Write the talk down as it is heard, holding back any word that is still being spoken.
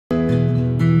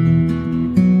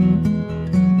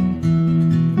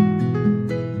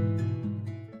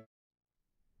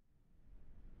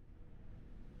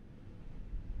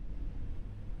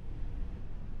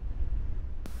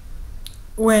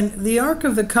When the Ark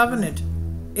of the Covenant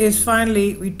is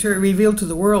finally revealed to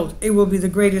the world, it will be the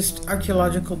greatest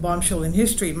archaeological bombshell in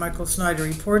history, Michael Snyder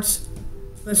reports.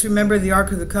 Let's remember the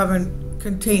Ark of the Covenant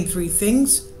contained three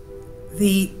things: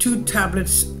 the two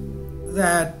tablets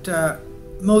that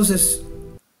Moses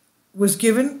was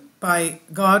given by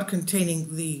God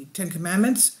containing the Ten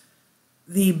Commandments,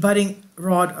 the budding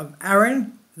rod of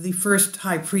Aaron, the first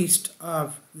high priest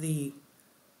of the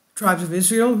tribes of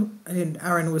Israel, and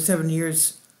Aaron was 7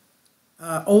 years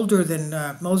older than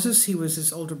Moses. He was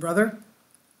his older brother,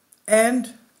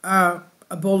 and a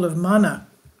bowl of manna.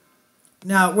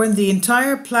 Now, when the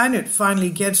entire planet finally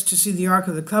gets to see the Ark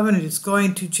of the Covenant, it's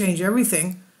going to change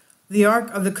everything. The Ark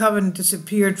of the Covenant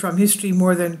disappeared from history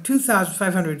more than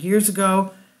 2,500 years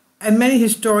ago, and many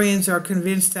historians are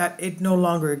convinced that it no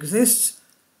longer exists.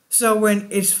 So when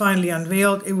it's finally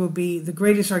unveiled, it will be the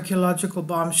greatest archaeological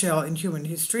bombshell in human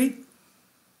history.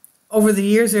 Over the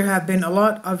years, there have been a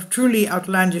lot of truly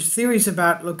outlandish theories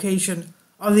about location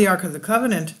of the Ark of the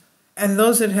Covenant, and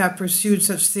those that have pursued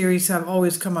such theories have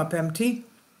always come up empty.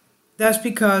 That's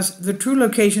because the true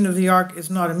location of the Ark is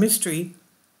not a mystery.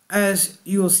 As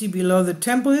you will see below, the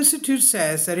Temple Institute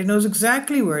says that it knows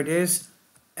exactly where it is,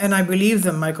 and I believe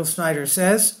them, Michael Snyder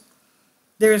says.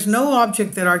 There is no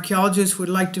object that archaeologists would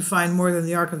like to find more than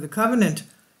the Ark of the Covenant.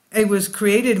 It was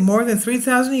created more than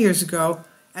 3,000 years ago,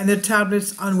 and the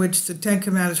tablets on which the Ten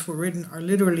Commandments were written are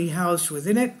literally housed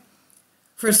within it.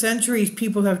 For centuries,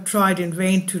 people have tried in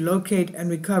vain to locate and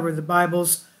recover the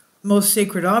Bible's most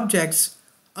sacred objects.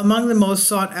 Among the most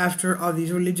sought after of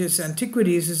these religious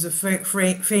antiquities is the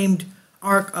famed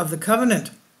Ark of the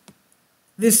Covenant.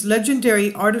 This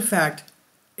legendary artifact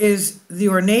is the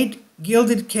ornate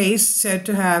gilded case said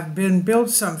to have been built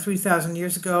some 3,000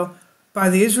 years ago by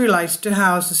the Israelites to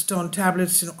house the stone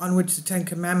tablets on which the Ten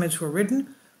Commandments were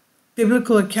written.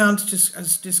 Biblical accounts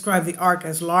describe the ark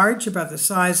as large, about the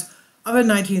size of a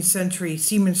 19th century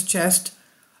seaman's chest,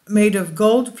 made of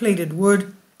gold-plated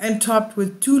wood and topped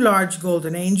with two large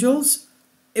golden angels.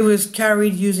 It was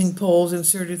carried using poles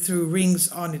inserted through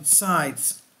rings on its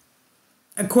sides.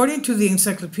 According to the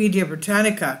Encyclopedia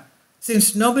Britannica,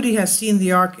 since nobody has seen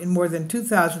the Ark in more than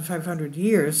 2,500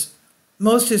 years,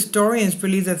 most historians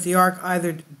believe that the Ark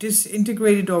either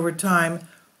disintegrated over time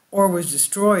or was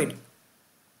destroyed.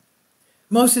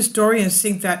 Most historians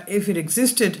think that if it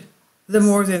existed, the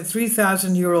more than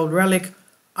 3,000-year-old relic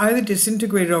either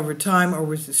disintegrated over time or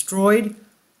was destroyed,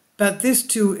 but this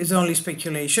too is only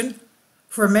speculation.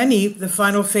 For many, the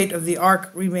final fate of the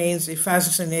Ark remains a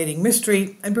fascinating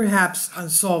mystery and perhaps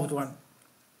unsolved one.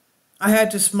 I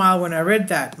had to smile when I read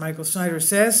that, Michael Snyder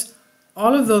says.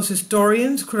 All of those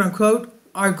historians, quote-unquote,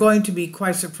 are going to be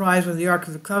quite surprised when the Ark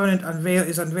of the Covenant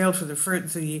is unveiled for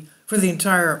the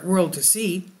entire world to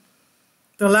see.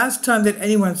 The last time that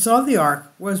anyone saw the Ark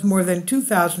was more than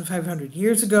 2,500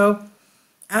 years ago.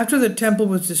 After the temple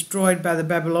was destroyed by the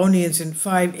Babylonians in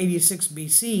 586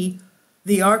 BC,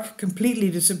 the Ark completely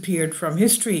disappeared from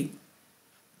history.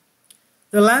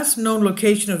 The last known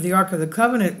location of the Ark of the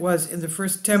Covenant was in the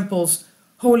first temple's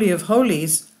Holy of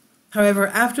Holies. However,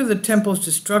 after the temple's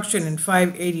destruction in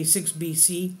 586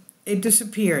 BC, it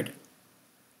disappeared.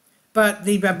 But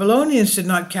the Babylonians did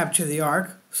not capture the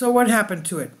Ark, so what happened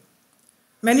to it?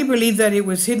 Many believe that it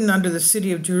was hidden under the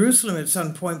city of Jerusalem at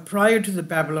some point prior to the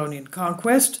Babylonian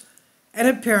conquest, and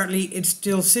apparently it's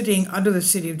still sitting under the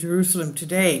city of Jerusalem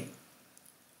today.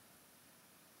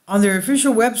 On their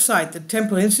official website, the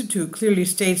Temple Institute clearly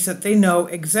states that they know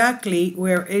exactly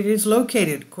where it is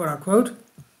located, quote-unquote.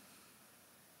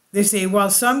 They say, while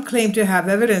some claim to have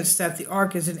evidence that the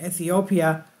Ark is in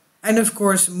Ethiopia, and of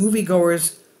course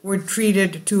moviegoers were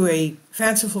treated to a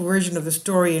fanciful version of the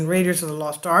story in Raiders of the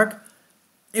Lost Ark,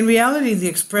 in reality the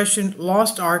expression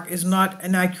Lost Ark is not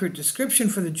an accurate description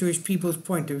for the Jewish people's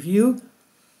point of view,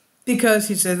 because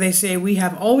they say, we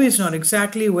have always known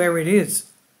exactly where it is.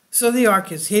 So the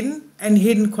Ark is hidden, and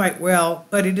hidden quite well,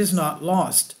 but it is not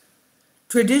lost.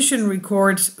 Tradition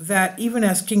records that even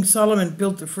as King Solomon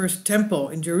built the first temple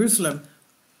in Jerusalem,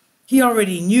 he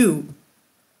already knew,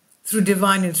 through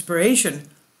divine inspiration,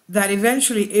 that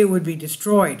eventually it would be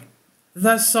destroyed.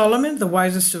 Thus Solomon, the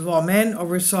wisest of all men,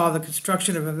 oversaw the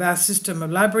construction of a vast system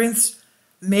of labyrinths,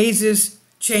 mazes,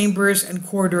 chambers, and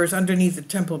corridors underneath the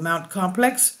Temple Mount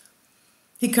complex.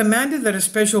 He commanded that a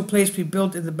special place be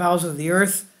built in the bowels of the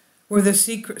earth, where the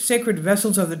sacred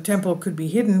vessels of the temple could be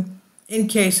hidden in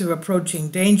case of approaching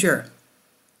danger.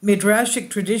 Midrashic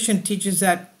tradition teaches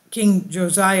that King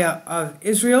Josiah of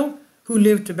Israel, who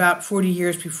lived about 40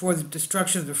 years before the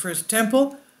destruction of the first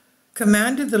temple,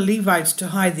 commanded the Levites to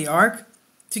hide the ark,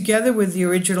 together with the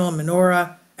original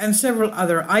menorah and several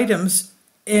other items,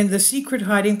 in the secret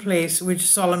hiding place which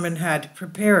Solomon had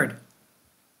prepared.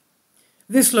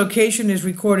 This location is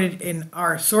recorded in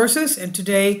our sources, and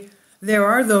today there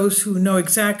are those who know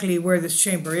exactly where this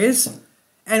chamber is,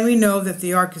 and we know that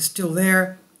the ark is still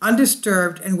there,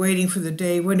 undisturbed and waiting for the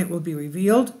day when it will be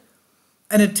revealed.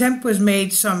 An attempt was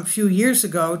made some few years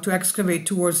ago to excavate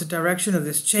towards the direction of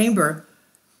this chamber.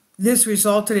 This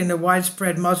resulted in a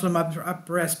widespread Muslim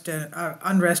unrest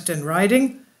and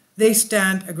rioting. They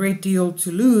stand a great deal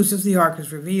to lose if the ark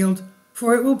is revealed,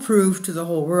 for it will prove to the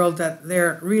whole world that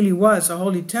there really was a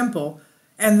holy temple,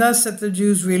 and thus that the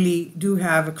Jews really do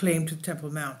have a claim to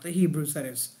Temple Mount, the Hebrews that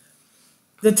is.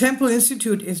 The Temple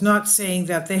Institute is not saying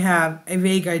that they have a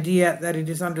vague idea that it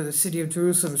is under the city of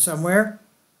Jerusalem somewhere.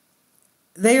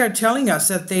 They are telling us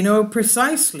that they know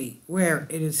precisely where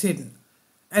it is hidden.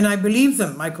 And I believe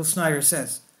them, Michael Snyder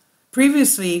says.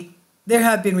 Previously, there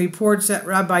have been reports that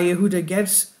Rabbi Yehuda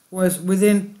Getz was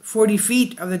within 40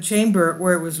 feet of the chamber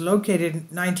where it was located in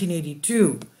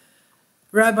 1982.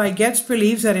 Rabbi Getz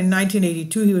believes that in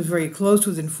 1982 he was very close,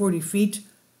 within 40 feet,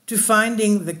 to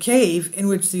finding the cave in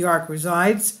which the ark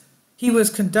resides. He was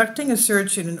conducting a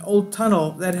search in an old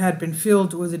tunnel that had been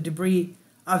filled with the debris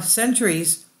of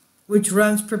centuries, which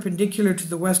runs perpendicular to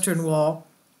the western wall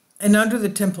and under the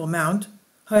Temple Mount.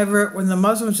 However, when the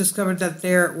Muslims discovered that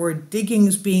there were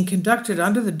diggings being conducted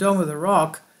under the Dome of the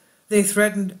Rock, they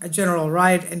threatened a general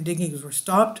riot and diggings were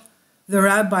stopped. The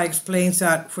rabbi explains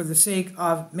that for the sake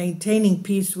of maintaining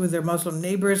peace with their Muslim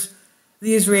neighbors,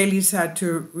 the Israelis had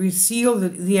to reseal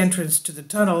the entrance to the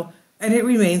tunnel, and it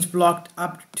remains blocked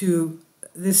up to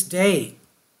this day.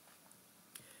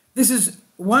 This is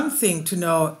one thing to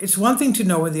know. It's one thing to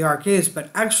know where the ark is, but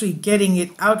actually getting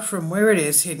it out from where it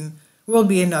is hidden will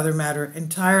be another matter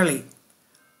entirely.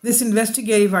 This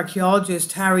investigative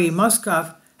archaeologist, Harry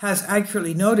Muskoff, has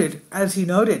accurately noted, as he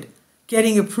noted,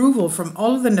 getting approval from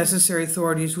all of the necessary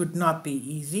authorities would not be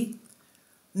easy.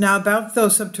 Now, about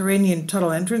those subterranean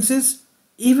tunnel entrances,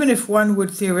 even if one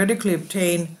would theoretically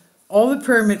obtain all the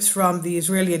permits from the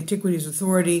Israeli Antiquities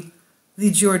Authority, the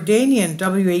Jordanian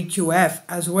WHUF,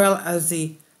 as well as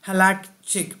the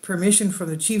halakhic permission from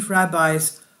the chief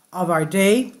rabbis of our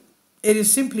day, it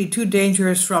is simply too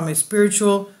dangerous from a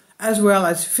spiritual as well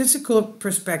as physical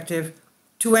perspective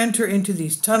to enter into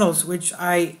these tunnels, which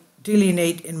I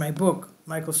delineate in my book,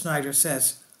 Michael Snyder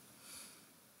says.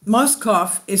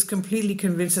 Moskoff is completely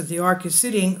convinced that the ark is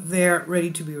sitting there ready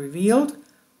to be revealed.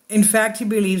 In fact, he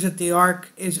believes that the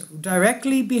ark is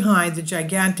directly behind the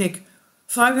gigantic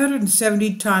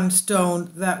 570-ton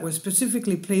stone that was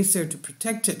specifically placed there to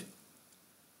protect it.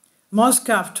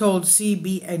 Moskoff told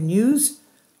CBN News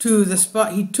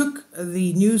he took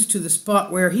the news to the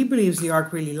spot where he believes the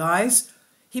ark really lies.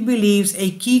 He believes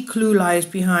a key clue lies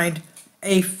behind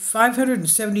a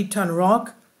 570-ton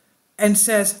rock, and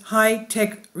says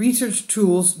high-tech research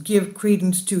tools give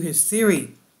credence to his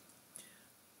theory.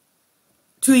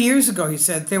 2 years ago, he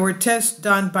said, there were tests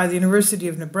done by the University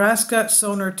of Nebraska,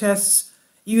 sonar tests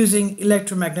using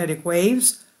electromagnetic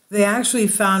waves. They actually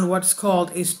found what's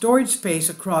called a storage space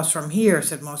across from here,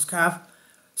 said Moskoff.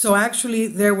 So actually,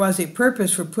 there was a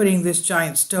purpose for putting this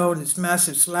giant stone, this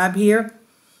massive slab here.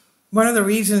 One of the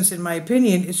reasons, in my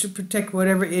opinion, is to protect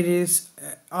whatever it is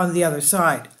on the other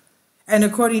side. And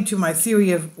according to my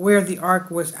theory of where the ark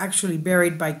was actually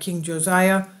buried by King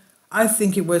Josiah, I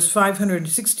think it was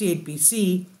 568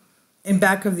 BC, in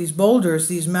back of these boulders,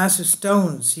 these massive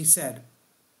stones, he said.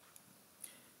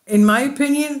 In my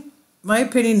opinion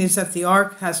is that the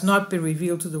ark has not been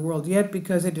revealed to the world yet,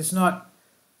 because it has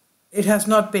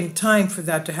not been time for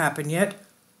that to happen yet.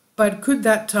 But could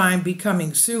that time be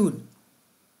coming soon?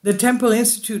 The Temple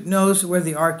Institute knows where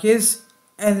the ark is,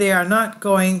 and they are not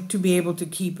going to be able to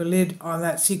keep a lid on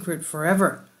that secret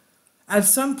forever. At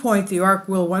some point, the ark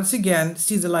will once again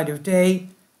see the light of day,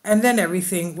 and then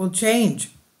everything will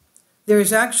change. There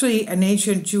is actually an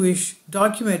ancient Jewish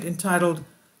document entitled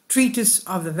Treatise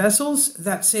of the Vessels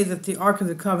that say that the Ark of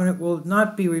the Covenant will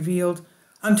not be revealed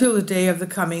until the day of the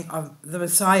coming of the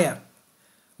Messiah.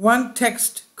 One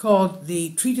text called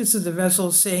the Treatise of the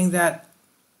Vessels saying that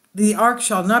the ark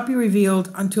shall not be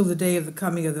revealed until the day of the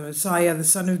coming of the Messiah, the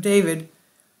Son of David.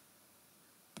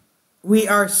 We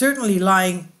are certainly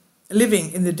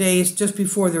living in the days just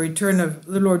before the return of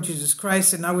the Lord Jesus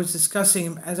Christ, and as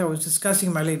I was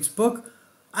discussing my latest book,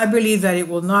 I believe that it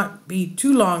will not be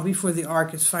too long before the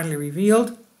ark is finally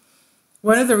revealed.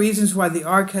 One of the reasons why the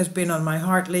ark has been on my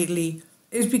heart lately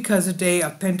is because the day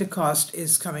of Pentecost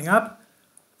is coming up.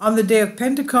 On the day of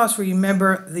Pentecost, we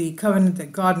remember the covenant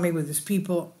that God made with his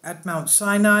people at Mount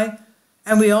Sinai,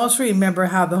 and we also remember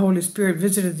how the Holy Spirit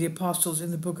visited the apostles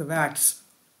in the book of Acts.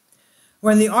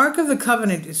 When the Ark of the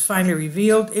Covenant is finally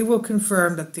revealed, it will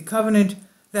confirm that the covenant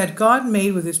that God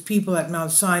made with his people at Mount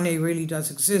Sinai really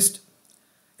does exist.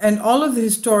 And all of the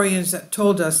historians that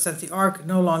told us that the Ark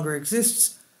no longer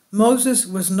exists, Moses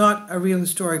was not a real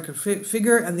historical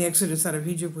figure and the Exodus out of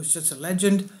Egypt was just a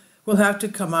legend, will have to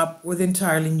come up with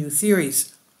entirely new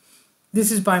theories.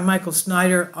 This is by Michael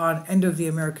Snyder on End of the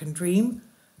American Dream.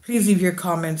 Please leave your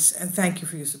comments and thank you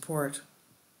for your support.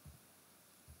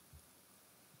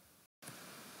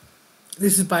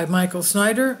 This is by Michael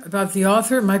Snyder. About the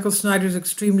author, Michael Snyder's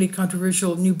extremely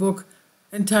controversial new book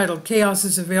entitled Chaos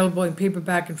is available in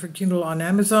paperback and for Kindle on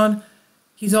Amazon.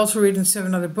 He's also written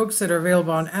 7 other books that are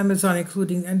available on Amazon,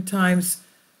 including End Times,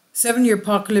 7-Year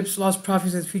Apocalypse, Lost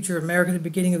Prophecies of the Future of America, The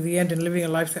Beginning of the End, and Living a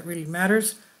Life That Really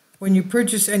Matters. When you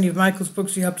purchase any of Michael's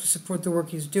books, you help to support the work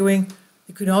he's doing.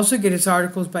 You can also get his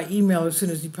articles by email as soon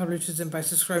as he publishes them by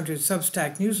subscribing to his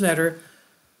Substack newsletter.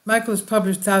 Michael has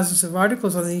published thousands of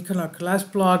articles on the Economic Collapse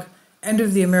blog, End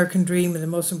of the American Dream, and The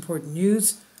Most Important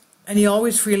News. And he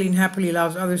always freely and happily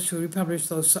allows others to republish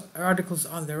those articles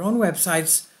on their own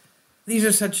websites. These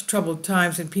are such troubled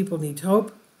times and people need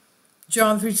hope.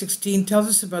 John 3:16 tells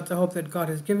us about the hope that God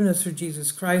has given us through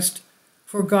Jesus Christ.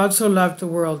 For God so loved the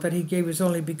world that he gave his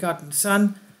only begotten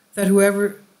Son, that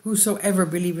whosoever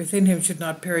believeth in him should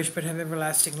not perish but have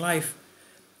everlasting life.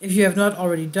 If you have not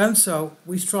already done so,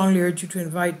 we strongly urge you to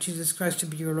invite Jesus Christ to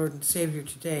be your Lord and Savior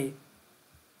today.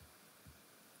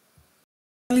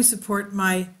 Finally, support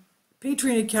my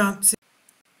Patreon account.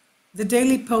 The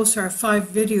daily posts are 5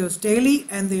 videos daily,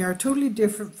 and they are totally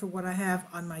different from what I have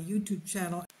on my YouTube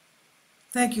channel.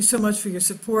 Thank you so much for your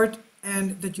support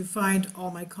and that you find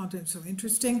all my content so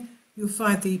interesting. You'll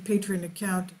find the Patreon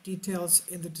account details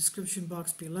in the description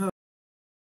box below.